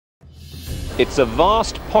It's a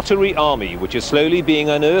vast pottery army which is slowly being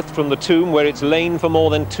unearthed from the tomb where it's lain for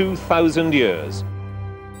more than 2,000 years.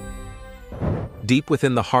 Deep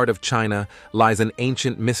within the heart of China lies an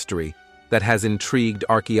ancient mystery that has intrigued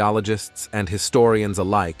archaeologists and historians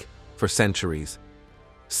alike for centuries.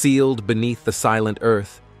 Sealed beneath the silent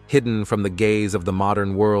earth, hidden from the gaze of the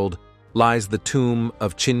modern world, lies the tomb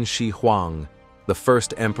of Qin Shi Huang, the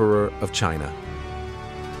first emperor of China.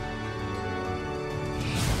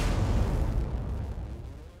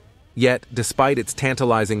 Yet, despite its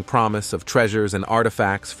tantalizing promise of treasures and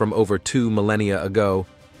artifacts from over 2 millennia ago,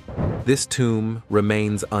 this tomb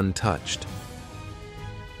remains untouched.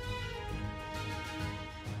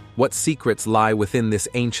 What secrets lie within this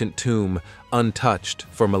ancient tomb, untouched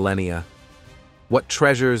for millennia? What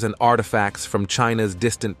treasures and artifacts from China's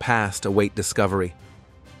distant past await discovery?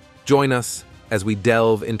 Join us as we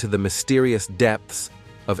delve into the mysterious depths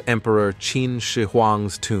of Emperor Qin Shi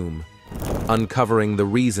Huang's tomb, uncovering the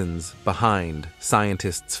reasons behind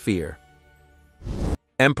scientists' fear.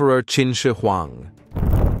 Emperor Qin Shi Huang.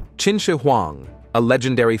 Qin Shi Huang, a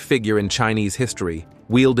legendary figure in Chinese history,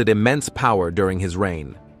 wielded immense power during his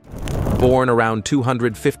reign. Born around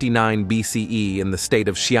 259 BCE in the state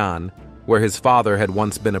of Xi'an, where his father had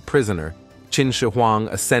once been a prisoner, Qin Shi Huang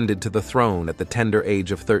ascended to the throne at the tender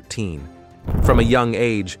age of 13. From a young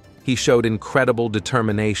age, he showed incredible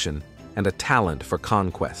determination and a talent for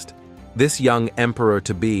conquest. This young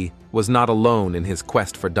emperor-to-be was not alone in his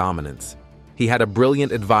quest for dominance. He had a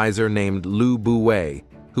brilliant advisor named Lu Buwei,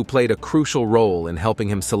 who played a crucial role in helping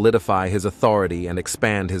him solidify his authority and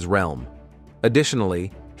expand his realm.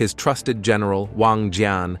 Additionally, his trusted general, Wang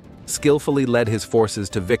Jian, skillfully led his forces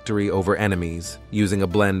to victory over enemies, using a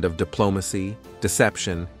blend of diplomacy,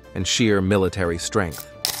 deception, and sheer military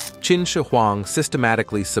strength. Qin Shi Huang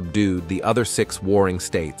systematically subdued the other 6 warring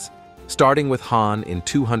states, starting with Han in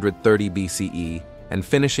 230 BCE and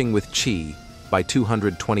finishing with Qi by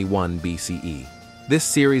 221 BCE. This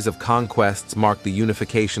series of conquests marked the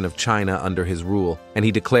unification of China under his rule, and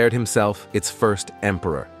he declared himself its first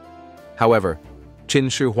emperor. However,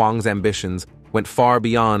 Qin Shi Huang's ambitions went far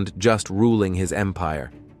beyond just ruling his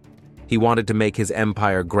empire. He wanted to make his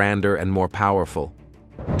empire grander and more powerful.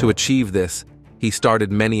 To achieve this, he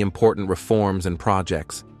started many important reforms and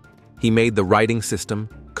projects. He made the writing system,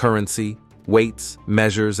 currency, weights,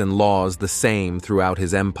 measures, and laws the same throughout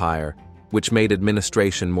his empire, which made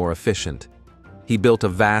administration more efficient. He built a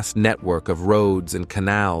vast network of roads and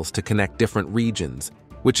canals to connect different regions,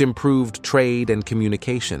 which improved trade and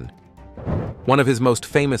communication. One of his most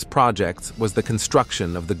famous projects was the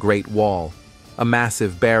construction of the Great Wall, a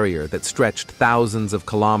massive barrier that stretched thousands of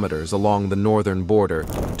kilometers along the northern border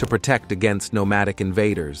to protect against nomadic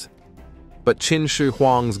invaders. But Qin Shi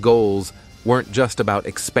Huang's goals weren't just about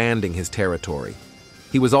expanding his territory.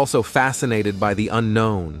 He was also fascinated by the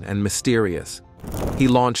unknown and mysterious. He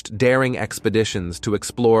launched daring expeditions to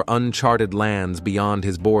explore uncharted lands beyond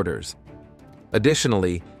his borders.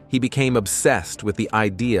 Additionally, he became obsessed with the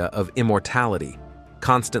idea of immortality,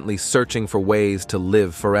 constantly searching for ways to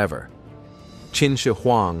live forever. Qin Shi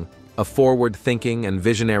Huang, a forward-thinking and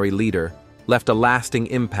visionary leader, left a lasting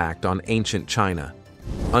impact on ancient China.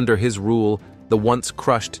 Under his rule, the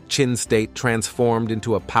once-crushed Qin state transformed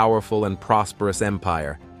into a powerful and prosperous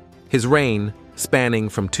empire. His reign, spanning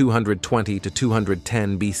from 220 to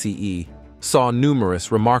 210 BCE, saw numerous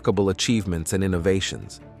remarkable achievements and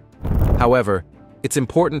innovations. However, it's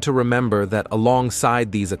important to remember that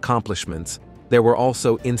alongside these accomplishments, there were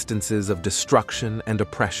also instances of destruction and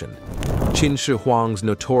oppression. Qin Shi Huang's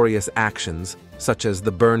notorious actions, such as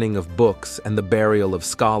the burning of books and the burial of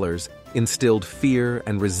scholars, instilled fear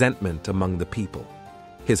and resentment among the people.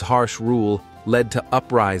 His harsh rule led to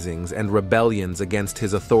uprisings and rebellions against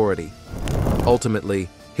his authority. Ultimately,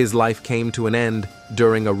 his life came to an end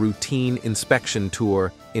during a routine inspection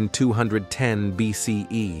tour in 210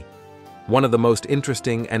 BCE. One of the most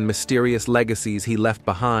interesting and mysterious legacies he left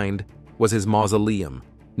behind was his mausoleum,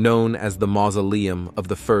 known as the Mausoleum of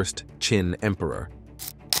the First Qin Emperor.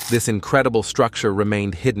 This incredible structure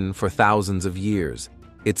remained hidden for thousands of years,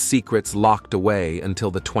 its secrets locked away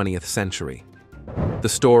until the 20th century. The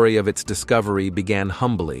story of its discovery began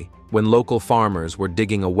humbly when local farmers were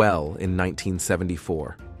digging a well in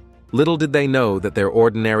 1974. Little did they know that their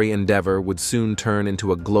ordinary endeavor would soon turn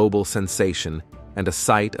into a global sensation and a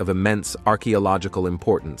site of immense archaeological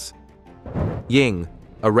importance. Ying,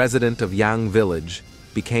 a resident of Yang Village,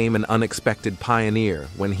 became an unexpected pioneer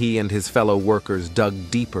when he and his fellow workers dug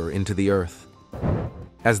deeper into the earth.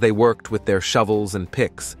 As they worked with their shovels and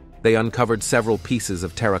picks, they uncovered several pieces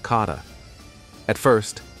of terracotta. At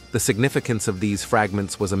first, the significance of these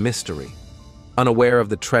fragments was a mystery. Unaware of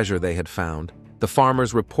the treasure they had found, the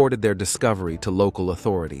farmers reported their discovery to local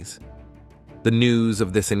authorities. The news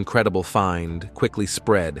of this incredible find quickly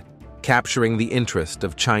spread, capturing the interest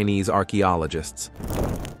of Chinese archaeologists.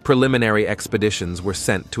 Preliminary expeditions were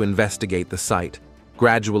sent to investigate the site,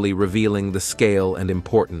 gradually revealing the scale and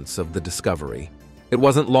importance of the discovery. It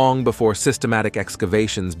wasn't long before systematic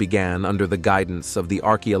excavations began under the guidance of the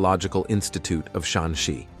Archaeological Institute of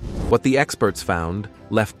Shanxi. What the experts found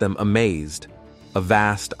left them amazed: a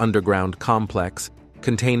vast underground complex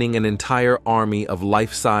containing an entire army of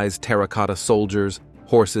life-size terracotta soldiers,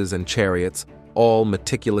 horses, and chariots, all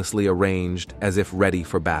meticulously arranged as if ready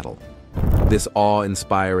for battle. This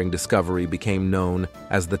awe-inspiring discovery became known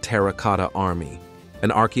as the Terracotta Army,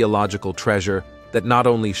 an archaeological treasure that not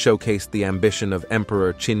only showcased the ambition of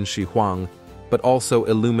Emperor Qin Shi Huang, but also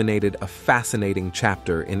illuminated a fascinating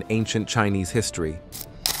chapter in ancient Chinese history: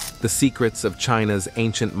 the secrets of China's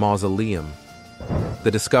ancient mausoleum.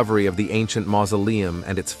 The discovery of the ancient mausoleum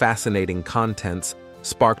and its fascinating contents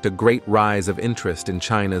sparked a great rise of interest in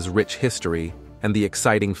China's rich history and the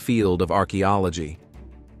exciting field of archaeology.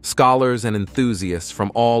 Scholars and enthusiasts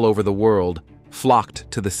from all over the world flocked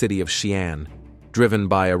to the city of Xi'an, driven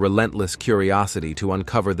by a relentless curiosity to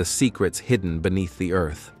uncover the secrets hidden beneath the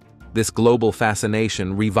earth. This global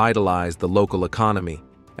fascination revitalized the local economy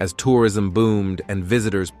as tourism boomed and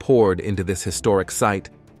visitors poured into this historic site,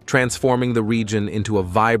 transforming the region into a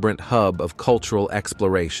vibrant hub of cultural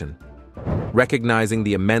exploration. Recognizing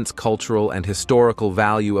the immense cultural and historical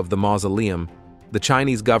value of the mausoleum, the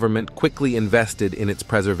Chinese government quickly invested in its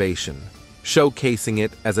preservation, showcasing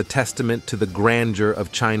it as a testament to the grandeur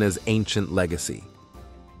of China's ancient legacy.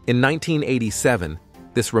 In 1987,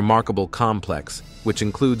 this remarkable complex, which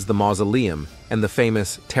includes the mausoleum and the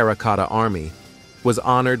famous Terracotta Army, was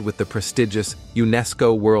honored with the prestigious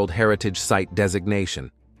UNESCO World Heritage Site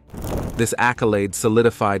designation. This accolade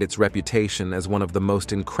solidified its reputation as one of the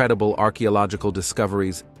most incredible archaeological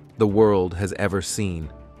discoveries the world has ever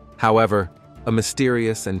seen. However, a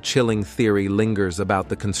mysterious and chilling theory lingers about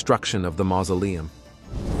the construction of the mausoleum.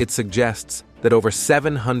 It suggests that over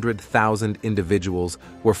 700,000 individuals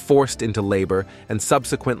were forced into labor and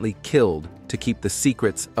subsequently killed to keep the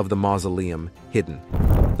secrets of the mausoleum hidden.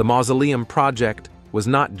 The mausoleum project was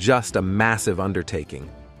not just a massive undertaking.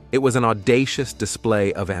 It was an audacious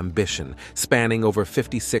display of ambition, spanning over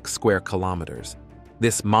 56 square kilometers.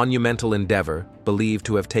 This monumental endeavor, believed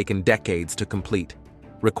to have taken decades to complete,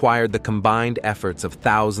 required the combined efforts of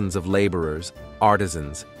thousands of laborers,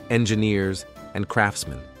 artisans, engineers, and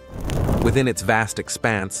craftsmen. Within its vast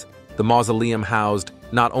expanse, the mausoleum housed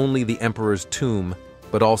not only the emperor's tomb,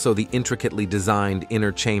 but also the intricately designed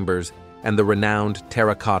inner chambers and the renowned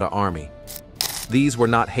terracotta army. These were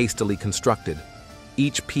not hastily constructed.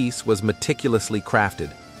 Each piece was meticulously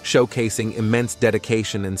crafted, showcasing immense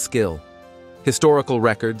dedication and skill. Historical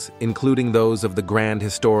records, including those of the grand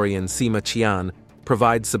historian Sima Qian,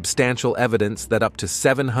 provide substantial evidence that up to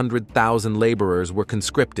 700,000 laborers were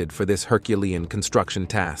conscripted for this Herculean construction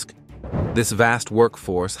task. This vast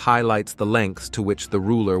workforce highlights the lengths to which the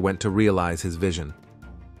ruler went to realize his vision.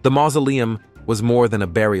 The mausoleum was more than a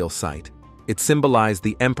burial site. It symbolized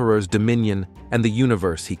the emperor's dominion and the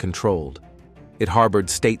universe he controlled. It harbored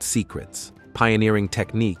state secrets, pioneering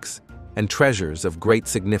techniques, and treasures of great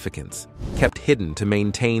significance, kept hidden to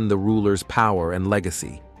maintain the ruler's power and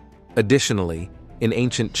legacy. Additionally, in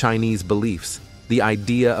ancient Chinese beliefs, the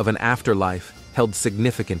idea of an afterlife held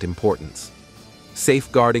significant importance.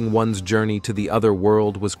 Safeguarding one's journey to the other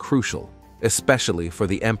world was crucial, especially for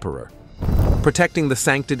the emperor. Protecting the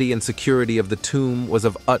sanctity and security of the tomb was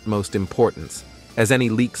of utmost importance, as any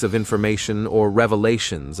leaks of information or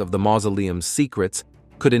revelations of the mausoleum's secrets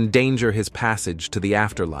could endanger his passage to the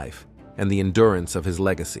afterlife and the endurance of his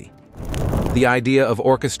legacy. The idea of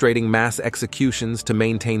orchestrating mass executions to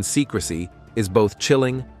maintain secrecy is both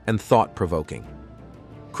chilling and thought-provoking.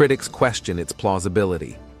 Critics question its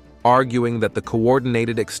plausibility, arguing that the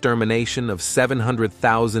coordinated extermination of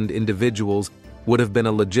 700,000 individuals would have been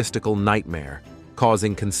a logistical nightmare,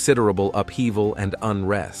 causing considerable upheaval and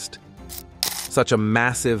unrest. Such a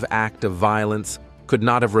massive act of violence could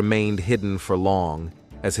not have remained hidden for long,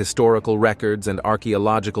 as historical records and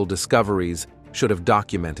archaeological discoveries should have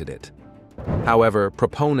documented it. However,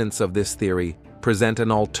 proponents of this theory present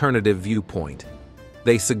an alternative viewpoint.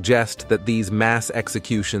 They suggest that these mass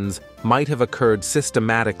executions might have occurred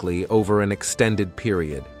systematically over an extended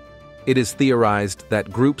period. It is theorized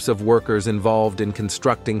that groups of workers involved in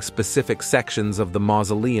constructing specific sections of the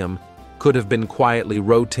mausoleum could have been quietly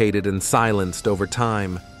rotated and silenced over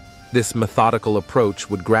time. This methodical approach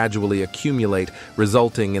would gradually accumulate,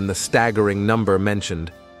 resulting in the staggering number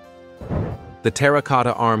mentioned. The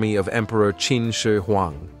terracotta army of Emperor Qin Shi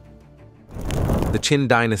Huang. The Qin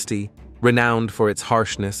dynasty, renowned for its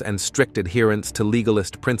harshness and strict adherence to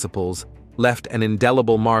legalist principles, left an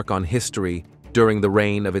indelible mark on history during the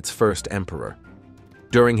reign of its first emperor.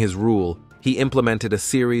 During his rule, he implemented a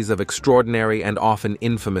series of extraordinary and often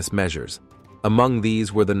infamous measures. Among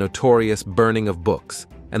these were the notorious burning of books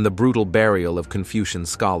and the brutal burial of Confucian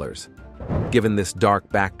scholars. Given this dark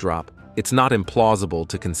backdrop, it's not implausible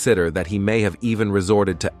to consider that he may have even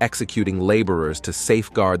resorted to executing laborers to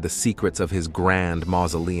safeguard the secrets of his grand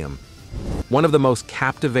mausoleum. One of the most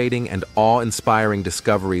captivating and awe-inspiring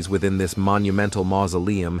discoveries within this monumental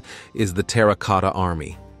mausoleum is the terracotta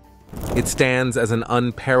army. It stands as an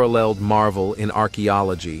unparalleled marvel in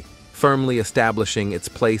archaeology, firmly establishing its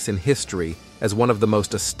place in history as one of the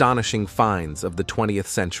most astonishing finds of the 20th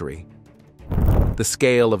century. The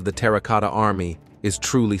scale of the terracotta army is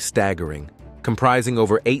truly staggering, comprising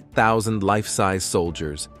over 8,000 life-size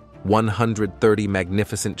soldiers, 130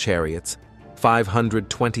 magnificent chariots,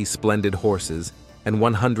 520 splendid horses, and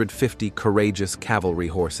 150 courageous cavalry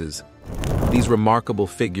horses. These remarkable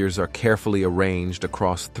figures are carefully arranged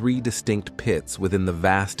across 3 distinct pits within the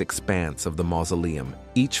vast expanse of the mausoleum.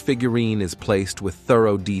 Each figurine is placed with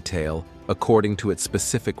thorough detail according to its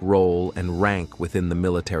specific role and rank within the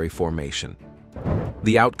military formation.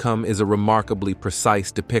 The outcome is a remarkably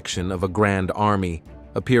precise depiction of a grand army,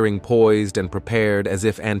 appearing poised and prepared as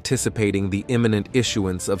if anticipating the imminent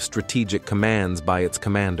issuance of strategic commands by its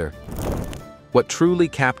commander. What truly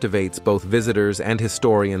captivates both visitors and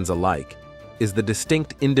historians alike is the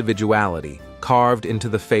distinct individuality carved into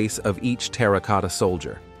the face of each terracotta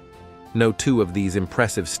soldier. No 2 of these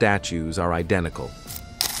impressive statues are identical.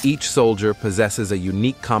 Each soldier possesses a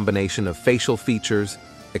unique combination of facial features,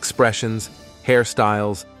 expressions,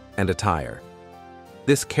 hairstyles, and attire.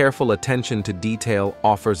 This careful attention to detail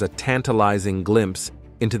offers a tantalizing glimpse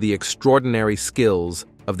into the extraordinary skills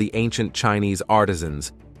of the ancient Chinese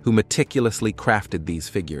artisans who meticulously crafted these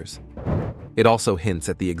figures. It also hints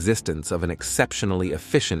at the existence of an exceptionally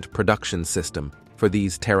efficient production system for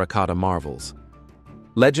these terracotta marvels.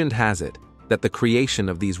 Legend has it that the creation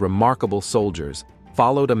of these remarkable soldiers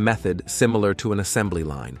followed a method similar to an assembly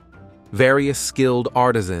line. Various skilled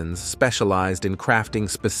artisans specialized in crafting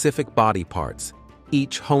specific body parts,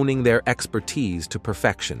 each honing their expertise to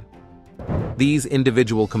perfection. These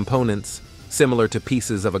individual components, similar to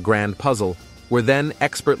pieces of a grand puzzle, were then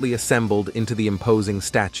expertly assembled into the imposing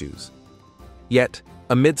statues. Yet,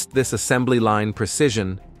 amidst this assembly line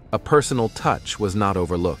precision, a personal touch was not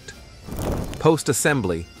overlooked.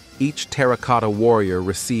 Post-assembly, each terracotta warrior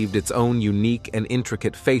received its own unique and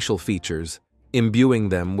intricate facial features, imbuing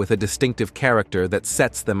them with a distinctive character that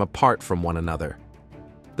sets them apart from one another.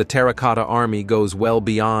 The terracotta army goes well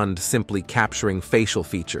beyond simply capturing facial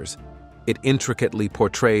features. It intricately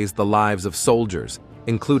portrays the lives of soldiers,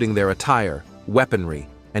 including their attire, weaponry,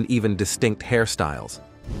 and even distinct hairstyles.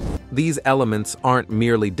 These elements aren't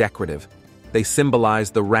merely decorative. They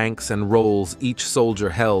symbolize the ranks and roles each soldier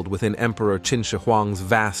held within Emperor Qin Shi Huang's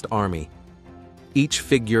vast army. Each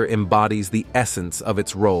figure embodies the essence of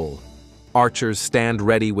its role. Archers stand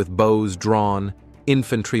ready with bows drawn,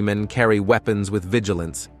 infantrymen carry weapons with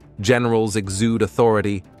vigilance, generals exude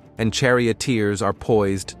authority, and charioteers are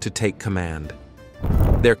poised to take command.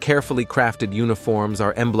 Their carefully crafted uniforms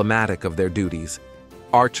are emblematic of their duties.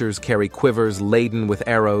 Archers carry quivers laden with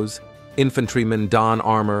arrows, infantrymen don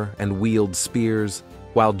armor and wield spears,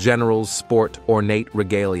 while generals sport ornate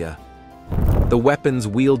regalia. The weapons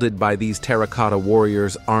wielded by these terracotta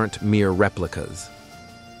warriors aren't mere replicas.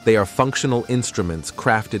 They are functional instruments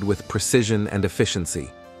crafted with precision and efficiency.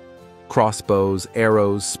 Crossbows,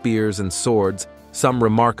 arrows, spears, and swords, some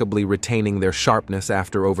remarkably retaining their sharpness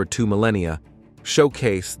after over 2 millennia,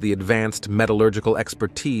 showcase the advanced metallurgical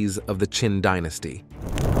expertise of the Qin dynasty.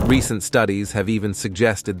 Recent studies have even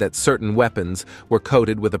suggested that certain weapons were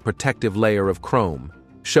coated with a protective layer of chrome,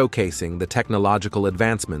 showcasing the technological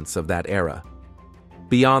advancements of that era.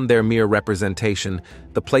 Beyond their mere representation,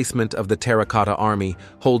 the placement of the terracotta army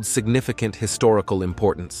holds significant historical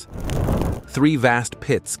importance. 3 vast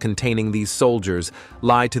pits containing these soldiers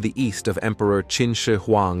lie to the east of Emperor Qin Shi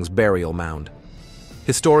Huang's burial mound.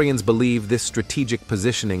 Historians believe this strategic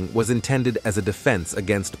positioning was intended as a defense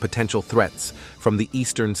against potential threats from the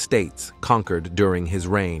eastern states conquered during his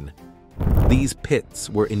reign. These pits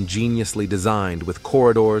were ingeniously designed with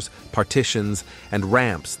corridors, partitions, and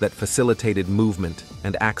ramps that facilitated movement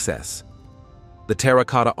and access. The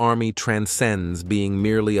terracotta army transcends being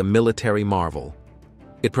merely a military marvel.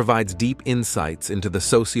 It provides deep insights into the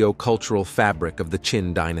socio-cultural fabric of the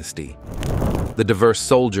Qin dynasty. The diverse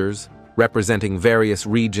soldiers, representing various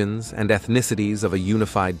regions and ethnicities of a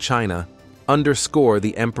unified China, underscore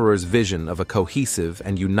the emperor's vision of a cohesive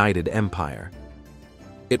and united empire.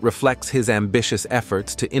 It reflects his ambitious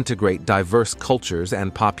efforts to integrate diverse cultures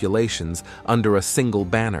and populations under a single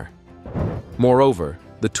banner. Moreover,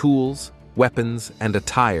 the tools, weapons, and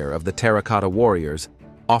attire of the terracotta warriors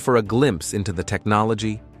offer a glimpse into the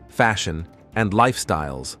technology, fashion, and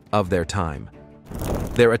lifestyles of their time.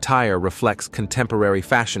 Their attire reflects contemporary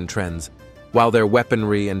fashion trends, while their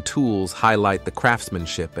weaponry and tools highlight the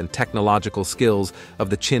craftsmanship and technological skills of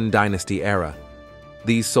the Qin dynasty era.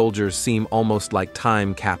 These soldiers seem almost like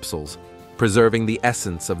time capsules, preserving the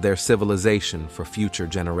essence of their civilization for future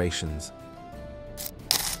generations.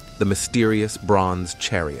 The mysterious bronze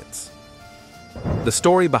chariots. The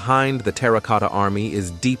story behind the terracotta army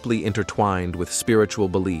is deeply intertwined with spiritual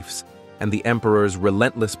beliefs and the emperor's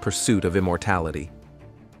relentless pursuit of immortality.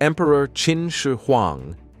 Emperor Qin Shi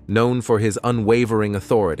Huang, known for his unwavering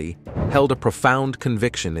authority, held a profound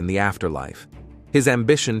conviction in the afterlife. His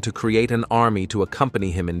ambition to create an army to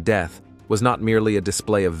accompany him in death was not merely a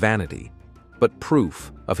display of vanity, but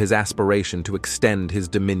proof of his aspiration to extend his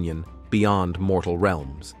dominion beyond mortal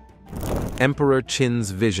realms. Emperor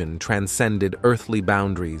Qin's vision transcended earthly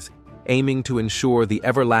boundaries, aiming to ensure the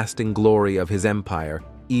everlasting glory of his empire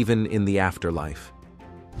even in the afterlife.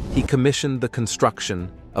 He commissioned the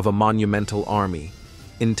construction of a monumental army,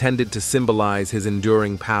 intended to symbolize his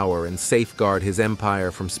enduring power and safeguard his empire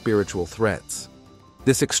from spiritual threats.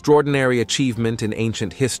 This extraordinary achievement in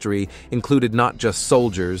ancient history included not just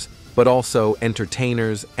soldiers, but also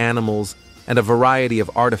entertainers, animals, and a variety of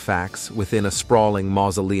artifacts within a sprawling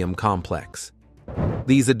mausoleum complex.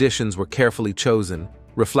 These additions were carefully chosen,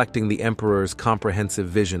 reflecting the emperor's comprehensive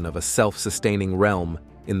vision of a self-sustaining realm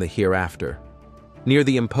in the hereafter. Near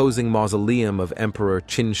the imposing mausoleum of Emperor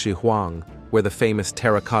Qin Shi Huang, where the famous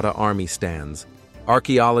terracotta army stands,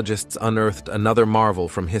 archaeologists unearthed another marvel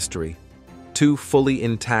from history. Two fully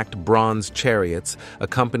intact bronze chariots,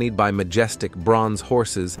 accompanied by majestic bronze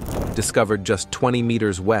horses, discovered just 20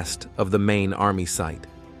 meters west of the main army site.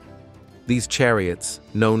 These chariots,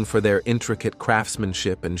 known for their intricate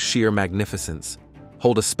craftsmanship and sheer magnificence,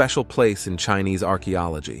 hold a special place in Chinese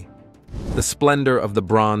archaeology. The splendor of the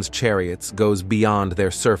bronze chariots goes beyond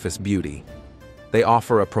their surface beauty. They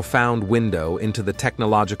offer a profound window into the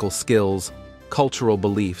technological skills, cultural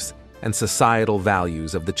beliefs, and societal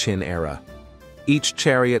values of the Qin era. Each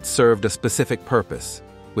chariot served a specific purpose,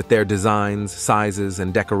 with their designs, sizes,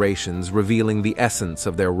 and decorations revealing the essence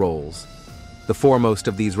of their roles. The foremost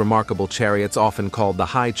of these remarkable chariots, often called the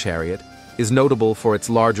High Chariot, is notable for its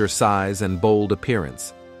larger size and bold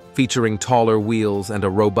appearance, featuring taller wheels and a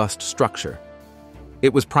robust structure.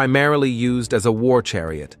 It was primarily used as a war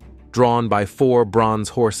chariot, drawn by 4 bronze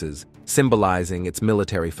horses, symbolizing its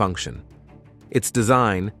military function. Its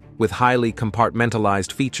design, with highly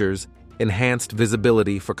compartmentalized features, enhanced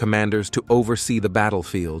visibility for commanders to oversee the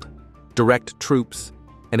battlefield, direct troops,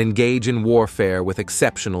 and engage in warfare with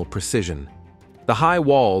exceptional precision. The high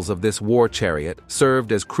walls of this war chariot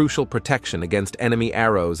served as crucial protection against enemy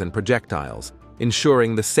arrows and projectiles,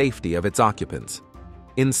 ensuring the safety of its occupants.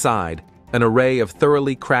 Inside, an array of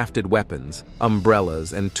thoroughly crafted weapons,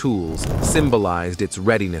 umbrellas, and tools symbolized its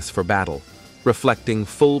readiness for battle, reflecting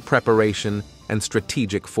full preparation and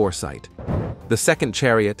strategic foresight. The second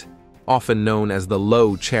chariot, often known as the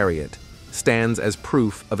Low Chariot, stands as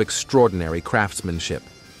proof of extraordinary craftsmanship.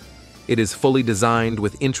 It is fully designed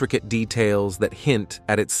with intricate details that hint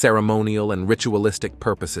at its ceremonial and ritualistic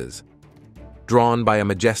purposes. Drawn by a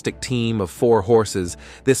majestic team of 4 horses,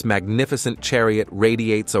 this magnificent chariot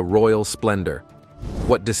radiates a royal splendor.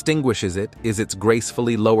 What distinguishes it is its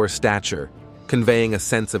gracefully lower stature, conveying a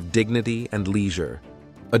sense of dignity and leisure.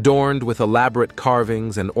 Adorned with elaborate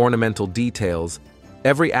carvings and ornamental details,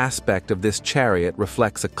 every aspect of this chariot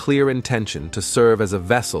reflects a clear intention to serve as a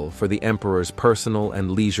vessel for the emperor's personal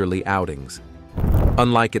and leisurely outings.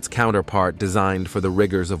 Unlike its counterpart designed for the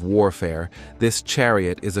rigors of warfare, this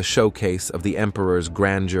chariot is a showcase of the emperor's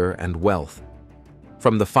grandeur and wealth.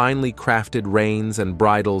 From the finely crafted reins and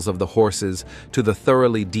bridles of the horses to the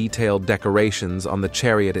thoroughly detailed decorations on the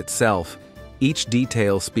chariot itself, each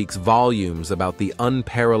detail speaks volumes about the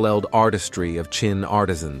unparalleled artistry of Qin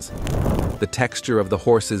artisans. The texture of the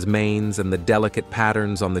horses' manes and the delicate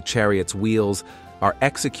patterns on the chariot's wheels are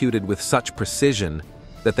executed with such precision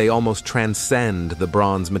that they almost transcend the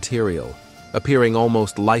bronze material, appearing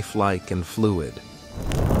almost lifelike and fluid.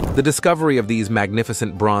 The discovery of these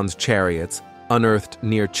magnificent bronze chariots, unearthed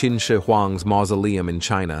near Qin Shi Huang's mausoleum in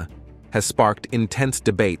China, has sparked intense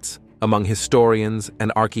debates among historians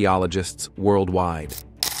and archaeologists worldwide.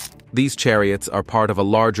 These chariots are part of a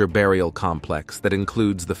larger burial complex that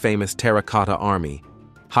includes the famous terracotta army,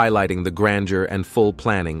 highlighting the grandeur and full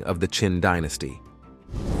planning of the Qin dynasty.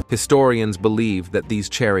 Historians believe that these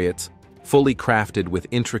chariots, fully crafted with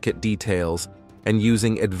intricate details and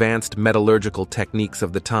using advanced metallurgical techniques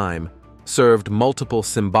of the time, served multiple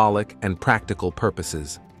symbolic and practical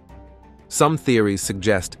purposes. Some theories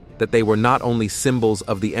suggest that they were not only symbols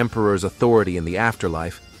of the emperor's authority in the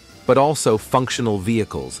afterlife, but also functional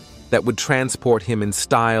vehicles that would transport him in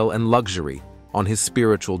style and luxury on his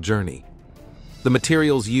spiritual journey. The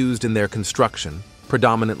materials used in their construction,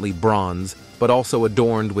 predominantly bronze, but also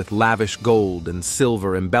adorned with lavish gold and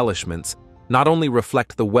silver embellishments, not only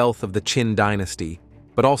reflect the wealth of the Qin dynasty,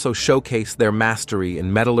 but also showcase their mastery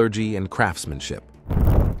in metallurgy and craftsmanship.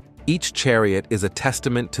 Each chariot is a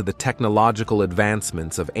testament to the technological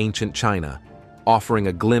advancements of ancient China, offering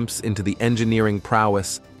a glimpse into the engineering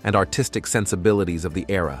prowess and artistic sensibilities of the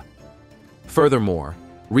era. Furthermore,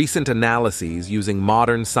 recent analyses using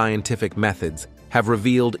modern scientific methods have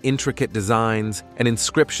revealed intricate designs and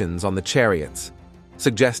inscriptions on the chariots,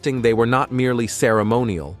 suggesting they were not merely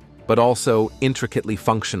ceremonial, but also intricately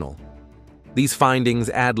functional. These findings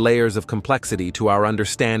add layers of complexity to our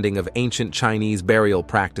understanding of ancient Chinese burial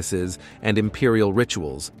practices and imperial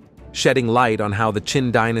rituals, shedding light on how the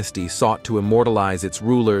Qin dynasty sought to immortalize its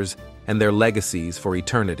rulers and their legacies for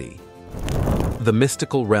eternity. The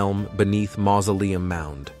mystical realm beneath Mausoleum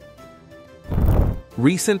Mound.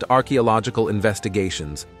 Recent archaeological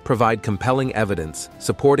investigations provide compelling evidence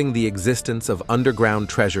supporting the existence of underground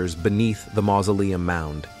treasures beneath the Mausoleum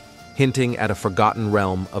Mound, hinting at a forgotten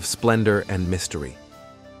realm of splendor and mystery.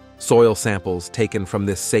 Soil samples taken from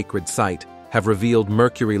this sacred site have revealed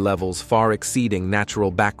mercury levels far exceeding natural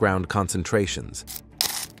background concentrations.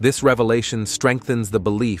 This revelation strengthens the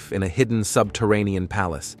belief in a hidden subterranean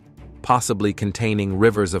palace, possibly containing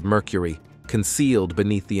rivers of mercury concealed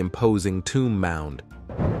beneath the imposing tomb mound.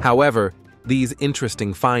 However, these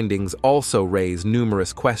interesting findings also raise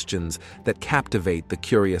numerous questions that captivate the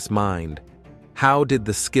curious mind. How did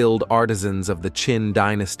the skilled artisans of the Qin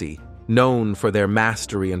dynasty, known for their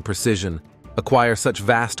mastery and precision, acquire such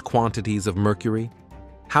vast quantities of mercury?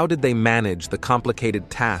 How did they manage the complicated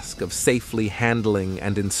task of safely handling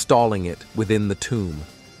and installing it within the tomb,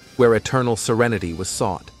 where eternal serenity was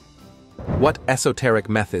sought? What esoteric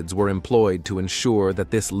methods were employed to ensure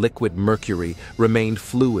that this liquid mercury remained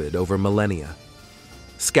fluid over millennia?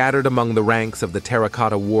 Scattered among the ranks of the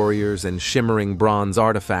terracotta warriors and shimmering bronze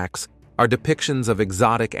artifacts are depictions of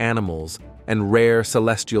exotic animals and rare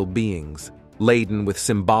celestial beings, laden with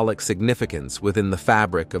symbolic significance within the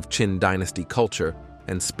fabric of Qin dynasty culture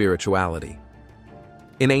and spirituality.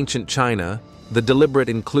 In ancient China, the deliberate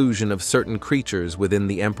inclusion of certain creatures within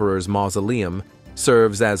the emperor's mausoleum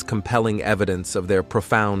serves as compelling evidence of their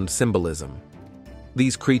profound symbolism.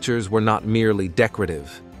 These creatures were not merely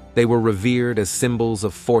decorative, they were revered as symbols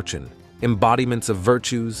of fortune, embodiments of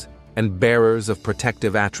virtues, and bearers of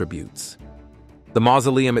protective attributes. The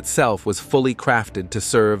mausoleum itself was fully crafted to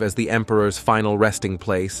serve as the emperor's final resting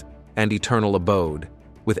place and eternal abode,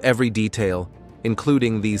 with every detail,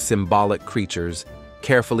 including these symbolic creatures,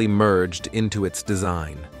 carefully merged into its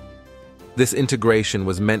design. This integration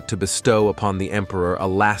was meant to bestow upon the emperor a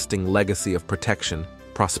lasting legacy of protection,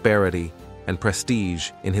 prosperity, and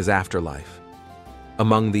prestige in his afterlife.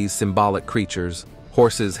 Among these symbolic creatures,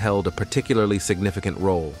 horses held a particularly significant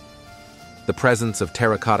role. The presence of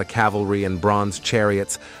terracotta cavalry and bronze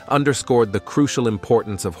chariots underscored the crucial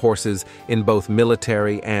importance of horses in both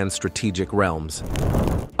military and strategic realms.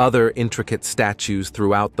 Other intricate statues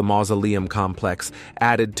throughout the mausoleum complex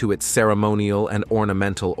added to its ceremonial and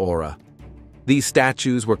ornamental aura. These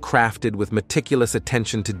statues were crafted with meticulous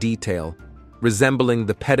attention to detail, resembling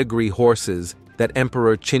the pedigree horses that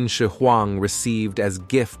Emperor Qin Shi Huang received as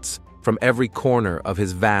gifts from every corner of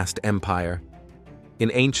his vast empire.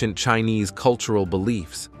 In ancient Chinese cultural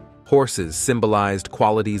beliefs, horses symbolized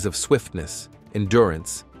qualities of swiftness,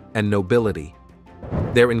 endurance, and nobility.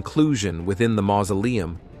 Their inclusion within the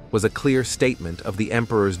mausoleum was a clear statement of the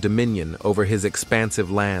emperor's dominion over his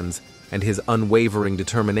expansive lands and his unwavering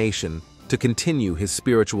determination to continue his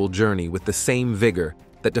spiritual journey with the same vigor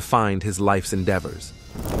that defined his life's endeavors.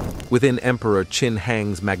 Within Emperor Qin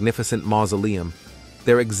Hang's magnificent mausoleum,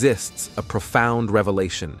 there exists a profound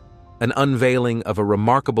revelation, an unveiling of a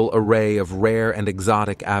remarkable array of rare and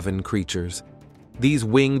exotic avian creatures. These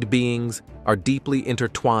winged beings are deeply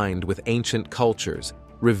intertwined with ancient cultures,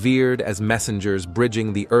 revered as messengers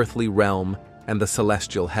bridging the earthly realm and the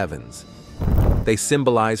celestial heavens. They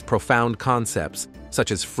symbolize profound concepts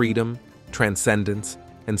such as freedom, transcendence,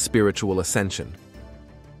 and spiritual ascension.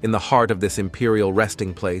 In the heart of this imperial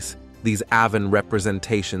resting place these Avan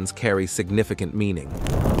representations carry significant meaning.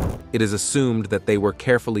 It is assumed that they were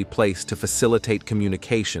carefully placed to facilitate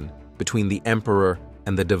communication between the emperor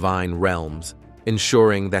and the divine realms,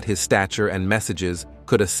 ensuring that his stature and messages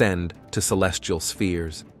could ascend to celestial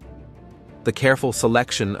spheres. The careful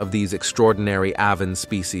selection of these extraordinary Avan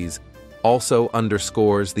species also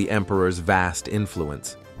underscores the emperor's vast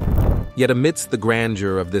influence. Yet amidst the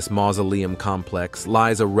grandeur of this mausoleum complex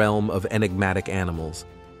lies a realm of enigmatic animals.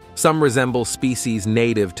 Some resemble species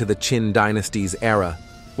native to the Qin dynasty's era,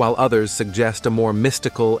 while others suggest a more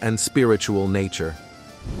mystical and spiritual nature.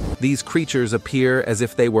 These creatures appear as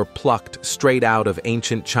if they were plucked straight out of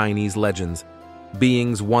ancient Chinese legends,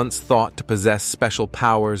 beings once thought to possess special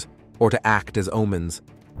powers or to act as omens.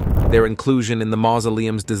 Their inclusion in the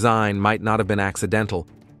mausoleum's design might not have been accidental.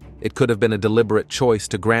 It could have been a deliberate choice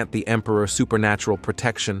to grant the emperor supernatural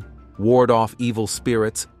protection, ward off evil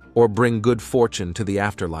spirits, or bring good fortune to the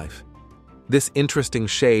afterlife. This interesting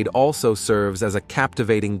shade also serves as a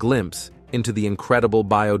captivating glimpse into the incredible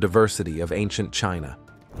biodiversity of ancient China.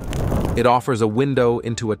 It offers a window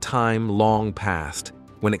into a time long past,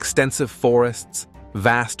 when extensive forests,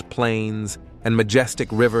 vast plains, and majestic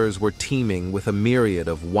rivers were teeming with a myriad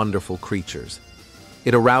of wonderful creatures.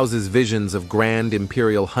 It arouses visions of grand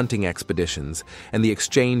imperial hunting expeditions and the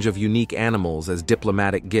exchange of unique animals as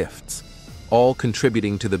diplomatic gifts, all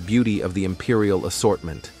contributing to the beauty of the imperial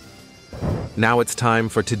assortment. Now it's time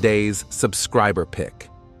for today's subscriber pick.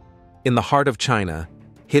 In the heart of China,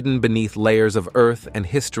 hidden beneath layers of earth and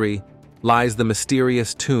history, lies the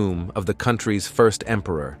mysterious tomb of the country's first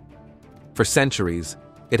emperor. For centuries,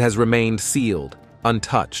 it has remained sealed,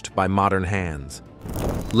 untouched by modern hands.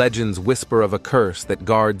 Legends whisper of a curse that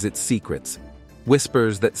guards its secrets,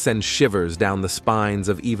 whispers that send shivers down the spines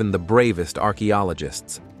of even the bravest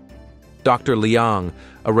archaeologists. Dr. Liang,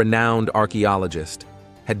 a renowned archaeologist,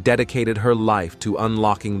 had dedicated her life to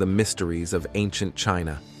unlocking the mysteries of ancient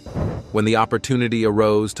China. When the opportunity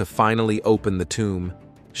arose to finally open the tomb,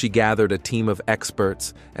 she gathered a team of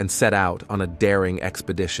experts and set out on a daring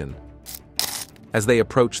expedition. As they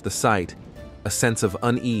approached the site, a sense of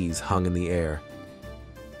unease hung in the air.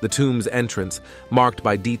 The tomb's entrance, marked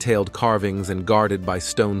by detailed carvings and guarded by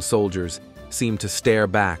stone soldiers, seemed to stare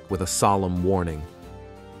back with a solemn warning.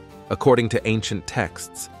 According to ancient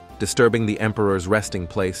texts, disturbing the emperor's resting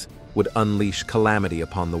place would unleash calamity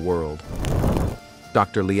upon the world.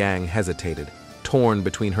 Dr. Liang hesitated, torn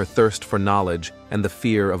between her thirst for knowledge and the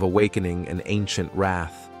fear of awakening an ancient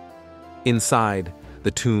wrath. Inside,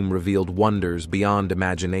 the tomb revealed wonders beyond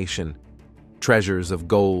imagination, treasures of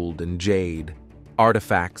gold and jade,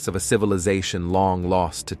 artifacts of a civilization long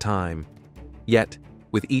lost to time. Yet,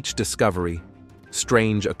 with each discovery,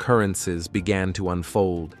 strange occurrences began to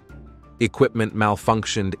unfold. Equipment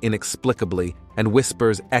malfunctioned inexplicably, and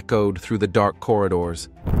whispers echoed through the dark corridors.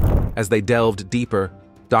 As they delved deeper,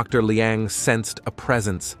 Dr. Liang sensed a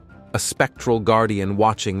presence, a spectral guardian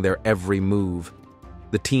watching their every move.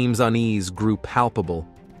 The team's unease grew palpable,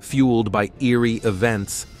 fueled by eerie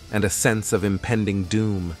events and a sense of impending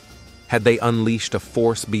doom. Had they unleashed a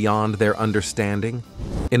force beyond their understanding?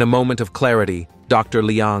 In a moment of clarity, Dr.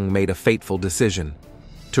 Liang made a fateful decision: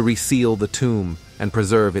 to reseal the tomb and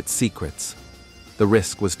preserve its secrets. The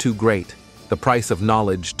risk was too great, the price of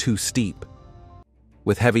knowledge too steep.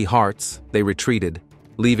 With heavy hearts, they retreated,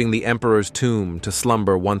 leaving the emperor's tomb to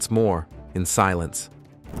slumber once more in silence.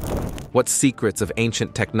 What secrets of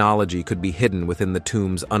ancient technology could be hidden within the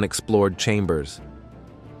tomb's unexplored chambers?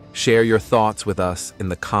 Share your thoughts with us in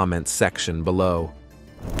the comments section below.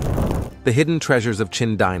 The hidden treasures of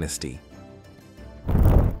Qin Dynasty.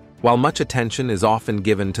 While much attention is often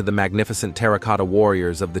given to the magnificent terracotta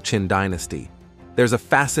warriors of the Qin Dynasty, there's a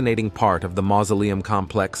fascinating part of the mausoleum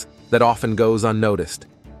complex that often goes unnoticed,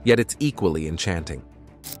 yet it's equally enchanting.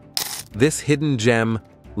 This hidden gem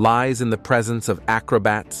lies in the presence of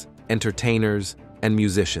acrobats, entertainers, and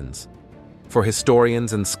musicians. For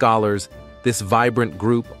historians and scholars, this vibrant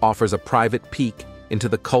group offers a private peek into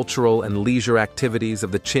the cultural and leisure activities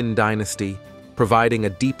of the Qin Dynasty, providing a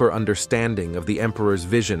deeper understanding of the emperor's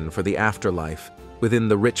vision for the afterlife within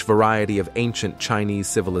the rich variety of ancient Chinese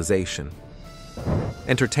civilization.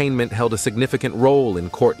 Entertainment held a significant role in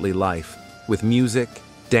courtly life, with music,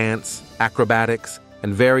 dance, acrobatics,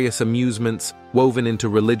 and various amusements woven into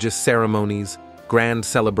religious ceremonies, grand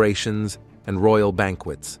celebrations, and royal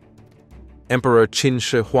banquets. Emperor Qin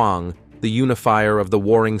Shi Huang, the unifier of the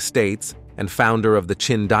warring states and founder of the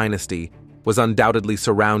Qin Dynasty, was undoubtedly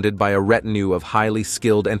surrounded by a retinue of highly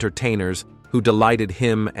skilled entertainers who delighted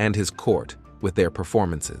him and his court with their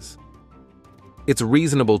performances. It's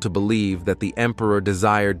reasonable to believe that the emperor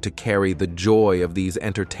desired to carry the joy of these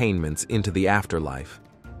entertainments into the afterlife,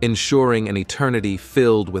 ensuring an eternity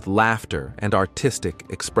filled with laughter and artistic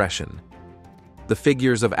expression. The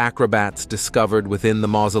figures of acrobats discovered within the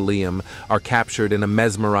mausoleum are captured in a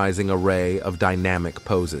mesmerizing array of dynamic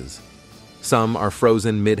poses. Some are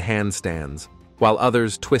frozen mid-handstands, while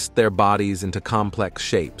others twist their bodies into complex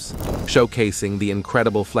shapes, showcasing the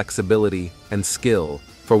incredible flexibility and skill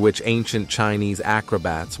for which ancient Chinese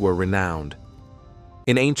acrobats were renowned.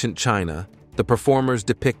 In ancient China, the performers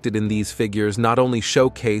depicted in these figures not only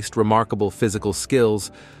showcased remarkable physical skills,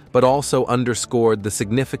 but also underscored the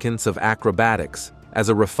significance of acrobatics as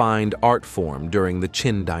a refined art form during the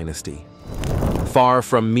Qin dynasty. Far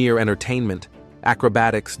from mere entertainment,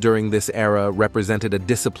 acrobatics during this era represented a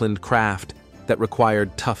disciplined craft that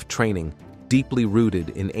required tough training, deeply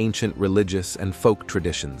rooted in ancient religious and folk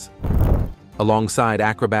traditions. Alongside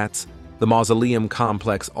acrobats, the mausoleum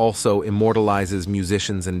complex also immortalizes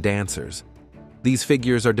musicians and dancers. These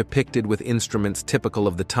figures are depicted with instruments typical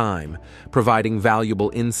of the time, providing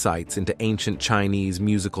valuable insights into ancient Chinese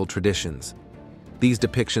musical traditions. These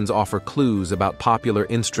depictions offer clues about popular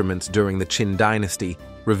instruments during the Qin dynasty,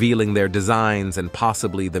 revealing their designs and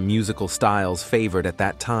possibly the musical styles favored at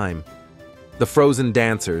that time. The frozen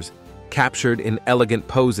dancers, captured in elegant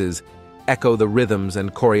poses, echo the rhythms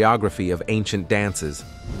and choreography of ancient dances.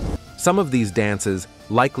 Some of these dances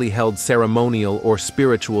likely held ceremonial or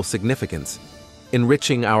spiritual significance,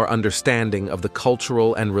 enriching our understanding of the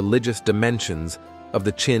cultural and religious dimensions of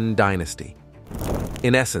the Qin dynasty.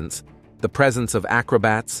 In essence, the presence of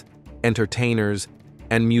acrobats, entertainers,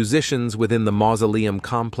 and musicians within the mausoleum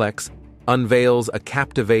complex unveils a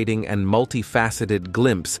captivating and multifaceted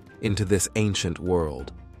glimpse into this ancient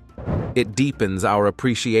world. It deepens our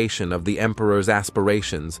appreciation of the emperor's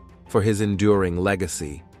aspirations for his enduring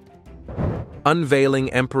legacy.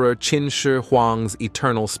 Unveiling Emperor Qin Shi Huang's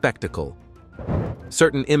eternal spectacle.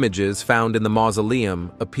 Certain images found in the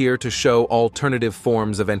mausoleum appear to show alternative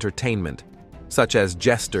forms of entertainment, such as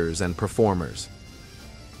jesters and performers.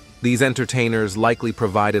 These entertainers likely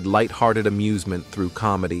provided light-hearted amusement through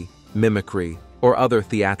comedy, mimicry, or other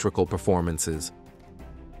theatrical performances.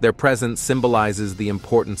 Their presence symbolizes the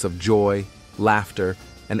importance of joy, laughter,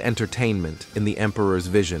 and entertainment in the emperor's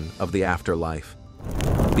vision of the afterlife.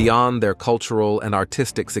 Beyond their cultural and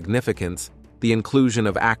artistic significance, the inclusion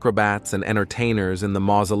of acrobats and entertainers in the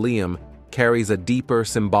mausoleum carries a deeper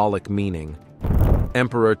symbolic meaning.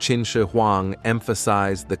 Emperor Qin Shi Huang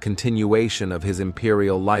emphasized the continuation of his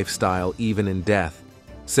imperial lifestyle even in death,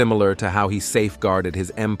 similar to how he safeguarded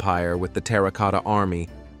his empire with the terracotta army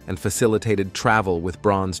and facilitated travel with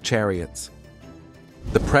bronze chariots.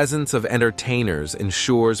 The presence of entertainers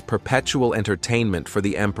ensures perpetual entertainment for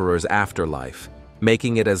the emperor's afterlife,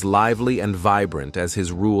 making it as lively and vibrant as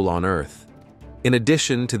his rule on Earth. In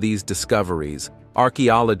addition to these discoveries,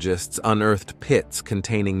 archaeologists unearthed pits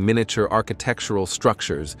containing miniature architectural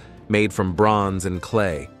structures made from bronze and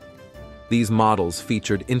clay. These models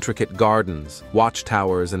featured intricate gardens,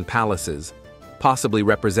 watchtowers, and palaces, possibly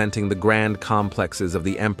representing the grand complexes of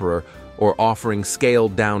the emperor or offering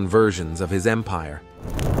scaled-down versions of his empire.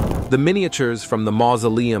 The miniatures from the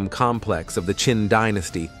mausoleum complex of the Qin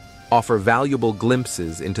dynasty offer valuable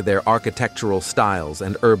glimpses into their architectural styles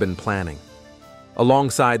and urban planning.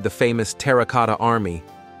 Alongside the famous terracotta army,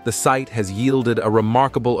 the site has yielded a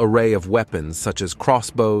remarkable array of weapons such as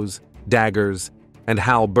crossbows, daggers, and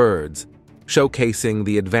halberds, showcasing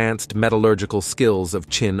the advanced metallurgical skills of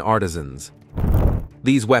Qin artisans.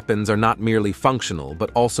 These weapons are not merely functional,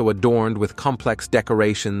 but also adorned with complex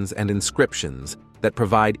decorations and inscriptions that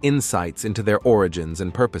provide insights into their origins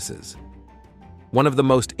and purposes. One of the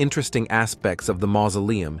most interesting aspects of the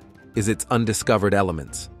mausoleum is its undiscovered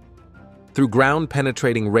elements. Through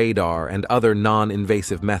ground-penetrating radar and other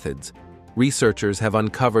non-invasive methods, researchers have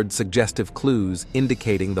uncovered suggestive clues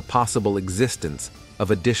indicating the possible existence of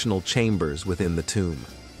additional chambers within the tomb.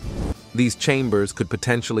 These chambers could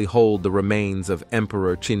potentially hold the remains of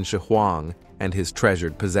Emperor Qin Shi Huang and his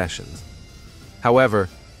treasured possessions. However,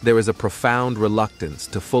 there is a profound reluctance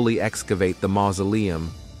to fully excavate the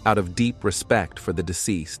mausoleum out of deep respect for the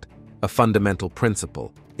deceased, a fundamental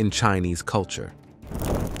principle in Chinese culture.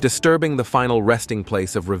 Disturbing the final resting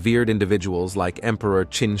place of revered individuals like Emperor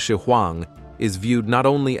Qin Shi Huang is viewed not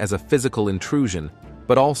only as a physical intrusion,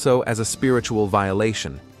 but also as a spiritual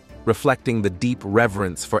violation, reflecting the deep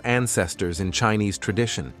reverence for ancestors in Chinese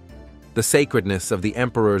tradition. The sacredness of the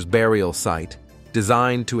emperor's burial site,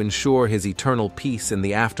 designed to ensure his eternal peace in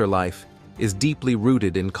the afterlife, is deeply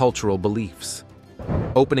rooted in cultural beliefs.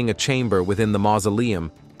 Opening a chamber within the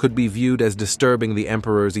mausoleum could be viewed as disturbing the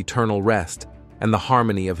emperor's eternal rest, and the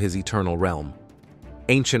harmony of his eternal realm.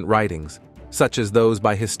 Ancient writings, such as those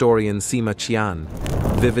by historian Sima Qian,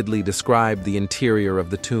 vividly describe the interior of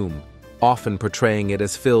the tomb, often portraying it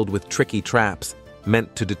as filled with tricky traps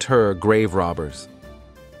meant to deter grave robbers.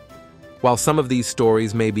 While some of these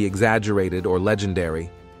stories may be exaggerated or legendary,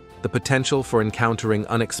 the potential for encountering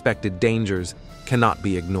unexpected dangers cannot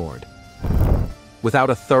be ignored.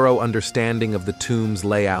 Without a thorough understanding of the tomb's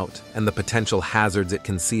layout and the potential hazards it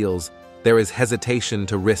conceals, there is hesitation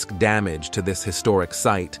to risk damage to this historic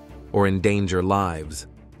site or endanger lives.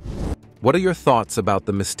 What are your thoughts about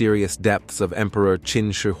the mysterious depths of Emperor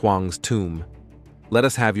Qin Shi Huang's tomb? Let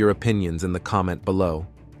us have your opinions in the comment below.